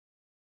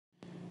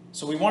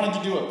So we wanted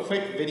to do a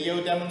quick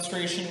video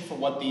demonstration for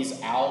what these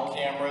OWL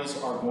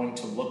cameras are going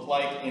to look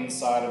like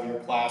inside of your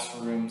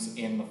classrooms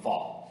in the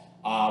fall.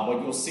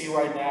 What you'll see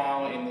right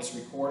now in this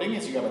recording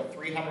is you have a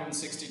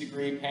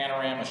 360-degree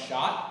panorama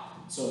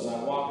shot. So as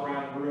I walk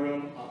around the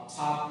room, up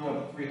top you have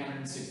a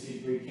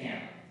 360-degree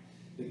camera.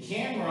 The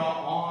camera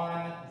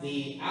on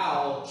the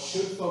OWL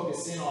should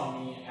focus in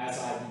on me as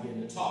I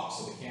begin to talk.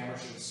 So the camera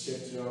should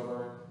shift it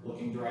over,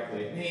 looking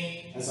directly at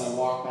me. As I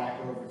walk back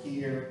over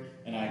here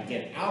and I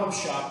get out of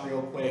shot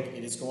real quick,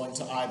 it is going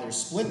to either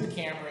split the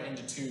camera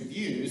into two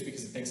views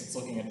because it thinks it's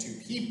looking at two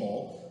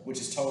people, which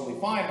is totally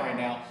fine right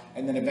now,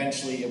 and then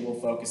eventually it will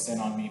focus in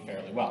on me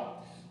fairly well.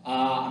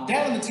 I'm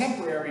down in the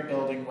temporary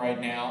building right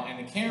now,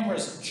 and the camera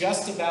is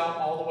just about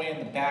all the way in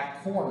the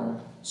back corner.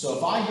 So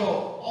if I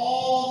go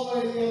all the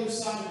way to the other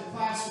side of the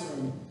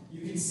classroom,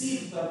 you can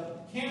see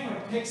that the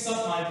camera picks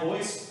up my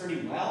voice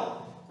pretty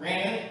well.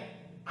 Granted,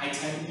 I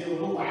tend to be a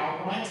little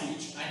loud when I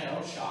teach, I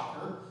know,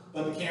 shocker,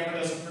 but the camera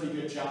does a pretty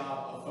good job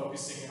of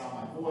focusing in on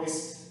my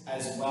voice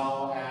as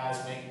well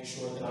as making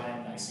sure that I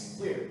am nice and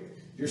clear.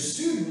 Your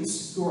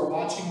students who are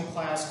watching the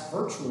class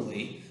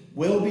virtually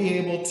will be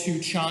able to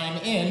chime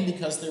in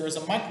because there is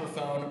a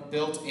microphone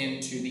built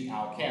into the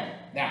OWL camera.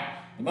 Now,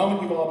 the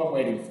moment you've all been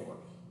waiting for.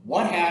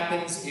 What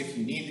happens if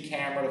you need the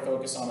camera to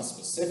focus on a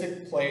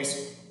specific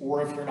place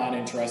or if you're not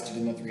interested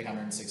in the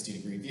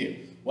 360-degree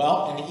view?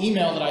 Well, in the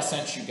email that I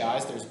sent you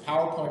guys, there's a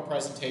PowerPoint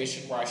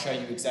presentation where I show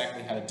you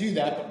exactly how to do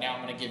that, but now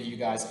I'm going to give you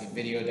guys a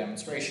video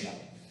demonstration of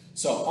it.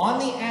 So on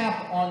the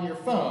app on your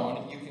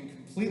phone, you can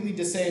completely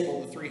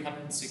disable the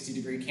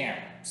 360-degree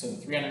camera. So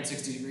the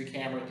 360-degree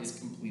camera is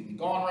completely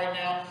gone right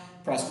now.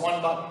 Press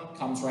one button,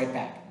 comes right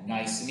back.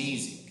 Nice and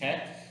easy,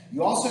 okay?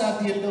 You also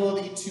have the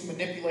ability to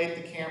manipulate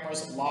the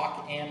camera's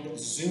lock and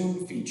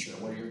zoom feature,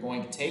 where you're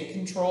going to take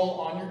control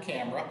on your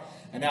camera,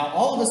 and now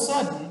all of a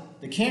sudden,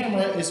 the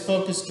camera is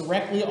focused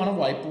directly on a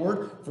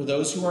whiteboard. For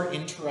those who are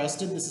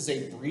interested, this is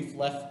a brief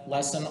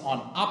lesson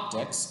on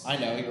optics. I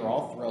know you're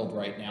all thrilled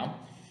right now.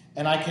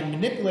 And I can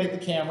manipulate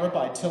the camera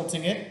by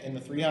tilting it in the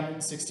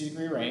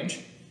 360-degree range.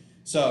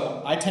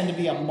 So I tend to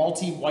be a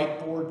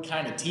multi-whiteboard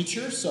kind of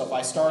teacher. So if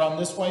I start on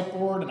this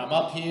whiteboard and I'm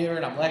up here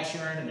and I'm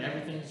lecturing and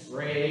everything's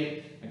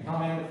great, I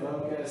come in to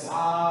focus, you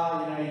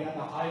got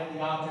the height of the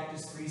object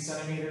is 3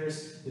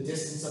 centimeters, the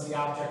distance of the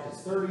object is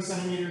 30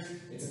 centimeters,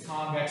 it's a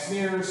convex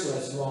mirror, so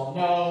as you all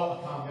know,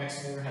 a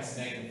convex mirror has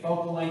a negative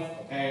focal length.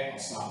 Okay, I'll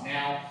stop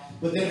now.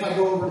 But then if I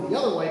go over to the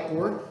other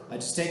whiteboard, I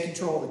just take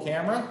control of the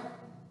camera,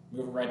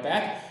 move it right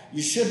back.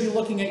 You should be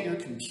looking at your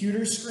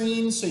computer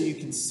screen so you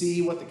can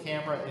see what the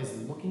camera is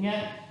looking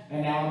at.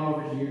 And now I'm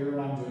over here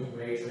and I'm doing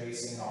ray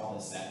tracing, all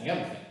this, that, and the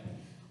other thing.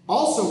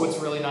 Also, what's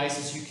really nice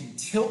is you can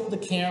tilt the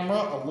camera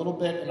a little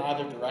bit in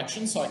either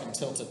direction. So I can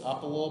tilt it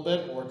up a little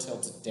bit or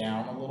tilt it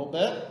down a little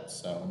bit.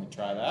 So let me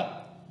try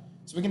that.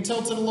 So we can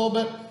tilt it a little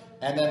bit.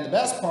 And then the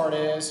best part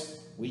is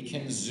we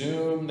can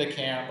zoom the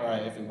camera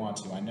if we want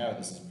to. I know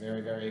this is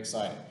very, very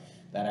exciting.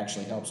 That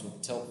actually helps with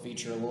the tilt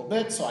feature a little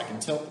bit, so I can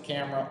tilt the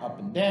camera up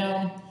and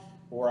down,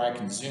 or I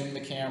can zoom the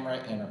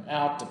camera in or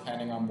out,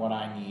 depending on what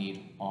I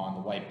need on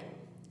the whiteboard,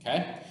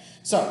 okay?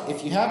 So,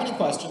 if you have any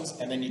questions,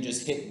 and then you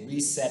just hit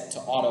reset to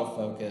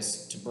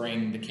autofocus to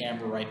bring the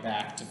camera right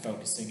back to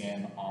focusing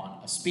in on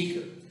a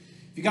speaker.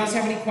 If you guys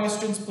have any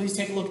questions, please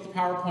take a look at the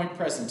PowerPoint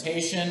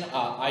presentation.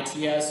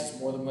 ITS is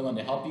more than willing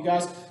to help you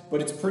guys,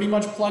 but it's pretty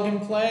much plug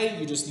and play.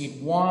 You just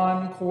need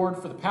one cord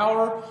for the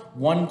power,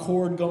 one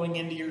cord going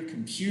into your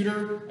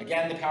computer.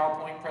 Again, the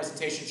PowerPoint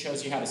presentation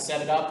shows you how to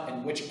set it up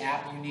and which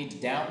app you need to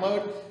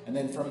download, and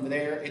then from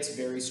there, it's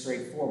very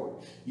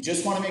straightforward. You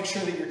just want to make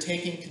sure that you're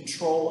taking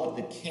control of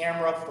the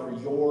camera for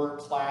your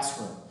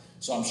classroom.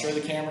 So I'm sure the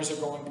cameras are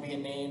going to be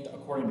named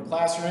according to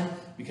classroom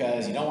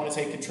because you don't want to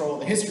take control of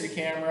the history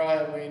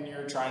camera when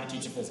you're trying to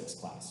teach a physics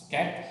class,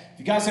 okay? If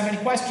you guys have any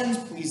questions,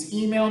 please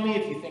email me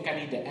if you think I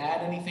need to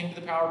add anything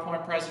to the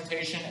PowerPoint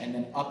presentation and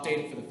then update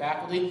it for the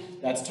faculty.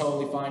 That's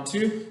totally fine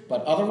too.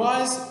 But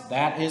otherwise,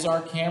 that is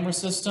our camera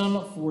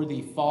system for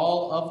the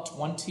fall of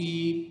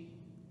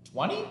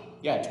 2020?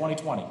 Yeah,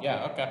 2020.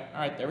 Yeah, okay.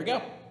 All right, there we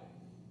go.